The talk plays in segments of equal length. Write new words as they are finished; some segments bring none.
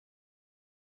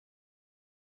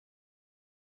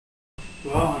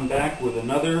Well, I'm back with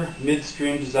another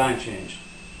midstream design change.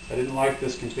 I didn't like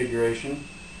this configuration,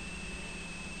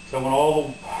 so I want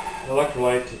all the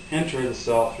electrolyte to enter the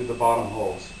cell through the bottom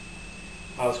holes.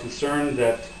 I was concerned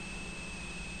that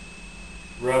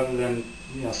rather than,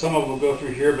 some of it will go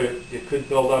through here, but it could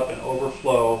build up and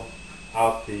overflow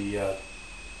out the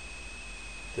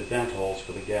vent holes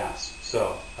for the gas.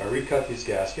 So I recut these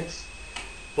gaskets.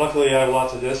 Luckily I have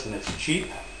lots of this and it's cheap.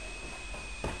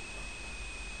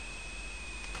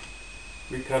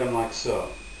 Recut them like so.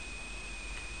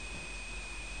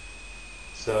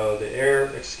 So the air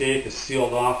escape is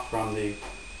sealed off from the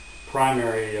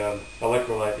primary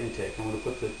electrolyte intake. I'm going to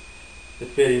put the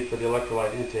fitting for the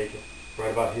electrolyte intake right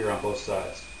about here on both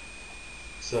sides.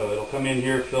 So it'll come in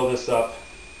here, fill this up,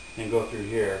 and go through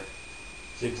here,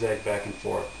 zigzag back and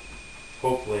forth.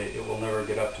 Hopefully it will never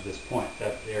get up to this point.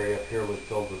 That area up here was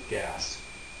filled with gas.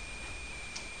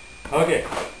 Okay.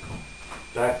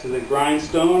 Back to the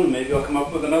grindstone, and maybe I'll come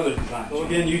up with another design. So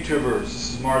again, YouTubers,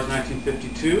 this is Mars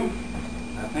 1952.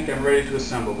 I think I'm ready to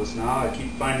assemble this now. I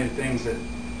keep finding things that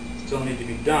still need to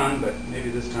be done, but maybe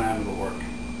this time it'll work.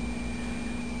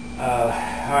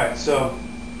 Alright, so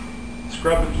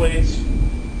scrub the plates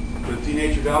with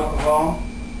denatured alcohol.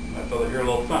 I feel like you're a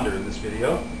little thunder in this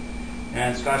video.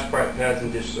 And Scotch-Brite pads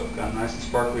and dish soap. Got nice and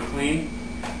sparkly clean.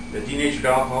 The denatured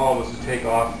alcohol was to take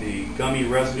off the gummy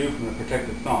residue from the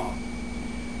protective film.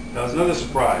 That was another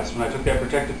surprise. When I took that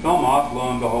protective film off,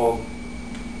 lo and behold,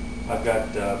 I've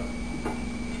got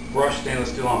brushed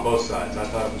stainless steel on both sides. I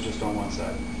thought it was just on one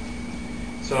side.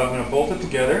 So I'm going to bolt it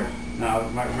together. Now, you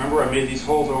might remember I made these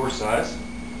holes oversized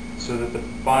so that the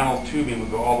vinyl tubing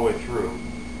would go all the way through.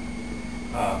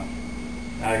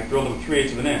 I drilled them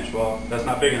 3/8 of an inch. Well, that's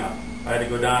not big enough. I had to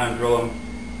go down and drill them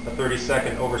a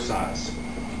 32nd oversize.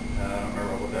 I don't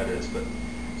remember what that is, but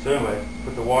so anyway,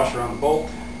 put the washer on the bolt.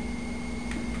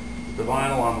 The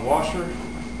vinyl on the washer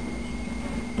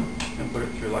and put it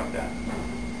through like that.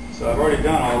 So I've already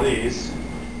done all these.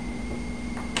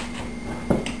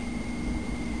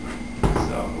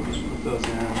 So we'll just put those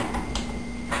in.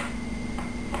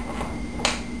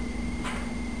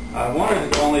 I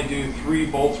wanted to only do 3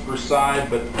 bolts per side,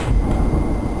 but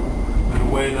the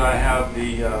way that I have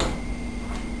the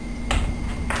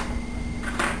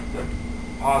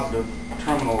positive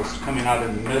terminals coming out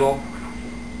in the middle,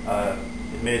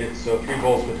 it made it so 3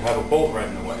 bolts would have a bolt right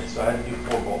in the way, so I had to do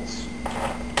 4 bolts.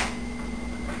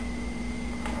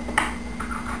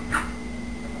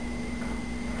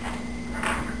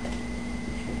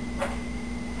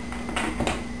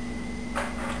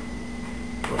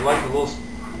 So I'd like a little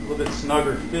bit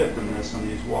snugger fit than this on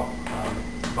these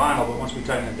vinyl, but once we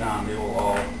tighten it down, they will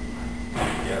all come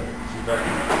together. See if I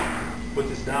can put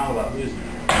this down without losing it.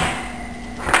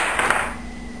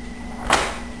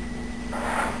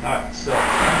 Alright, so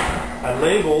I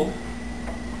labeled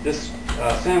this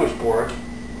sandwich board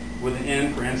with an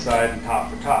in for inside and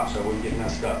top for top, so I wouldn't get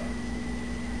messed up.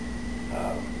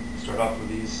 Start off with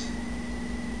these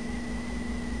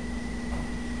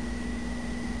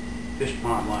fish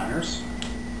pond liners.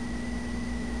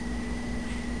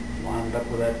 Line it up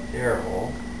with that air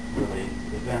hole, really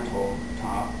the vent hole at the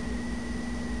top.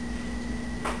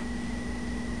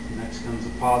 Next comes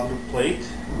the positive plate.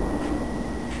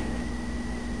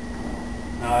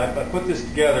 Now I put this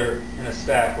together in a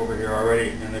stack over here already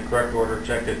in the correct order,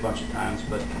 checked it a bunch of times,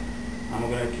 but I'm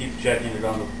going to keep checking it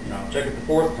on the, check it the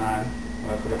 4th time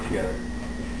when I put it together.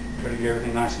 Try to get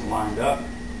everything nice and lined up.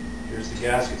 Here's the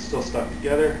gasket still stuck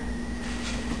together.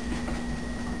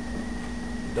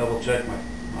 Double check my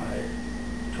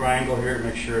triangle here to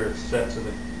make sure it's set so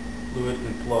the fluid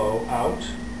can flow out,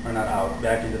 or not out,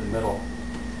 back into the middle,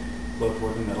 flow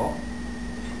toward the middle.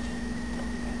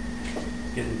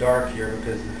 It's getting dark here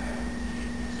because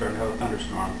it's starting to have a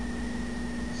thunderstorm,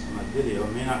 so my video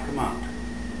may not come out.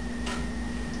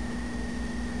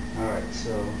 Alright,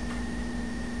 so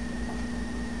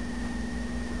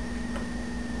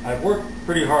I've worked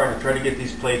pretty hard to try to get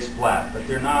these plates flat, but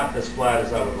they're not as flat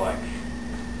as I would like.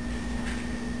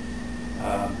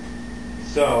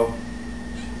 So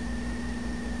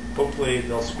hopefully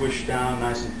they'll squish down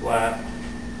nice and flat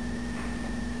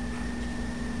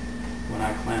when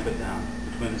I clamp it down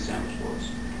between the sandwich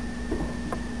boards.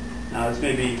 Now this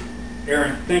may be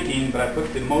errant thinking, but I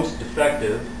put the most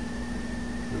defective,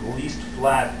 the least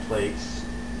flat plates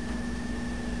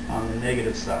on the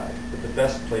negative side, put the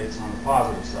best plates on the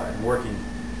positive side and working.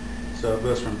 So it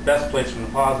goes from best plates from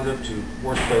the positive to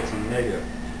worst plates on the negative.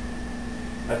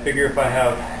 I figure if I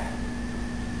have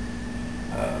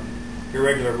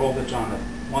irregular voltage on the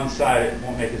one side, it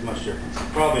won't make as much difference.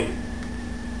 Probably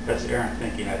that's errant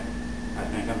thinking. I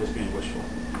think I'm just being wishful.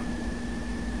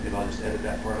 Maybe I'll just edit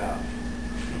that part out.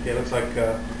 Okay, looks like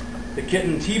the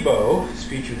kitten T-Bow is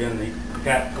featured in the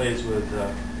Cat Plays with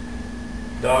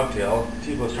Dogtail.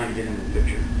 T-Bow's trying to get into the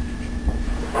picture.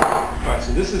 Alright,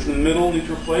 so this is the middle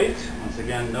neutral plate. Once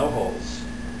again, no holes.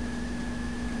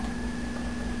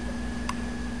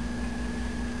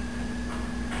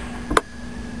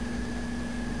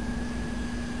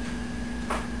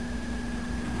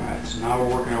 Alright, so now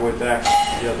we're working our way back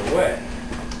the other way.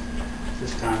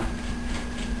 This time,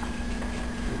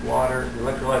 the water, the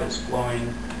electrolyte is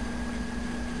flowing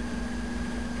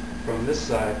from this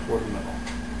side toward the middle.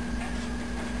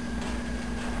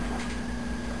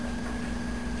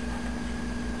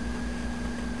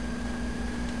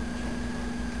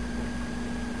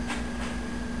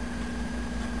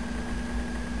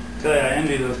 I tell you, I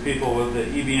envy those people with the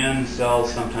EBN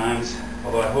cells sometimes,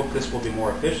 although I hope this will be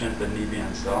more efficient than an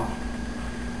EBN cell.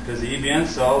 Because the EBN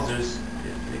cells,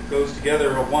 it goes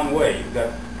together one way. You've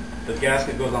got the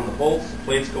gasket goes on the bolts, the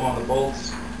plates go on the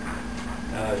bolts.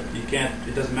 You can't.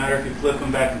 It doesn't matter if you flip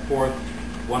them back and forth.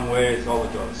 One way, it's all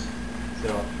it goes.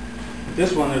 So with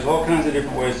this one, there's all kinds of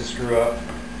different ways to screw up.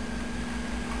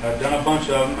 I've done a bunch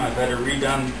of them. I've had to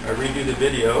redo the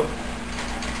video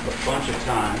a bunch of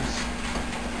times.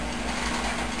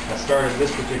 I started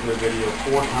this particular video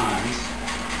 4 times.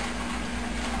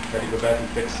 Had to go back and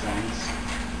fix things.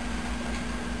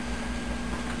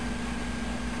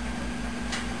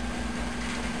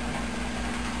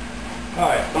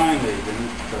 Alright, finally, the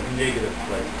negative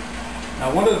plate.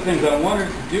 Now, one of the things I wanted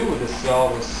to do with this cell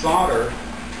was solder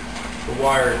the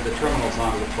wires, the terminals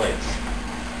onto the plates.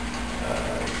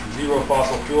 Zero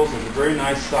Fossil Fuels is a very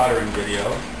nice soldering video,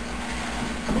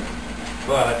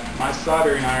 but my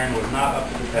soldering iron was not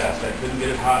up to the task. I couldn't get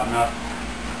it hot enough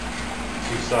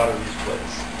to solder these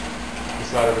plates, to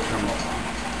solder the terminals on.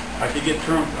 I could get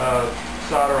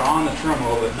solder on the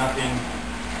terminal, but nothing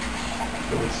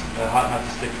that was hot enough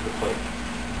to stick to the plate.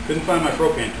 Couldn't find my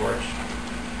propane torch.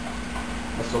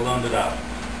 Must have loaned it out.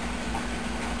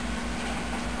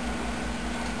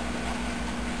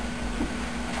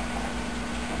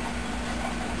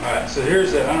 Alright, so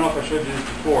here's I don't know if I showed you this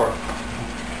before.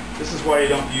 This is why you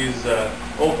don't use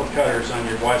Olfa cutters on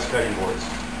your wife's cutting boards.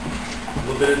 A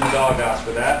little bit in the doghouse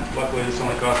for that. Luckily this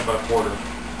only costs about $1.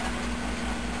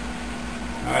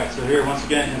 Alright, so here once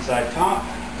again inside top.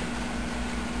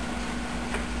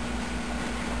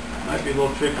 Might be a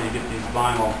little tricky to get these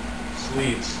vinyl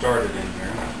sleeves started in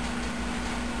here.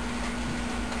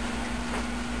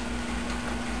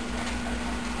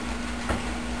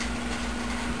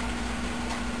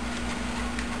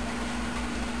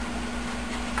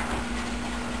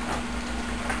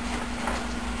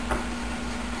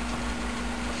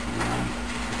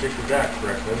 Pictured that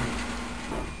correctly.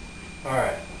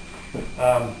 Alright.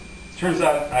 Turns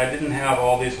out I didn't have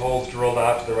all these holes drilled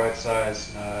out to the right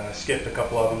size. I skipped a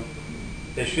couple of them.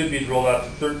 They should be drilled out to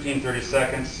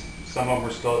 13/32. Some of them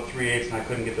were still at 3/8 and I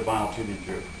couldn't get the vinyl tubing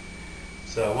through.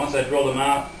 So once I drilled them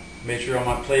out, made sure all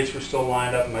my plates were still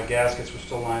lined up and my gaskets were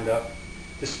still lined up.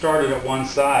 Just started at one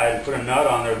side and put a nut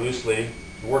on there loosely,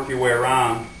 work your way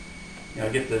around,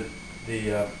 get the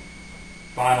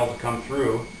vinyl to come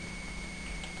through.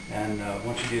 And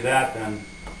once you do that, then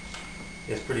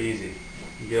it's pretty easy.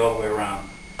 You get all the way around.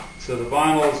 So the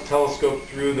vinyl is telescoped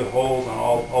through the holes on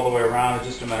all the way around. It's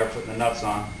just a matter of putting the nuts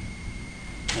on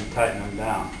and tightening them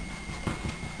down.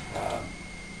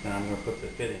 Then I'm going to put the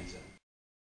fittings in.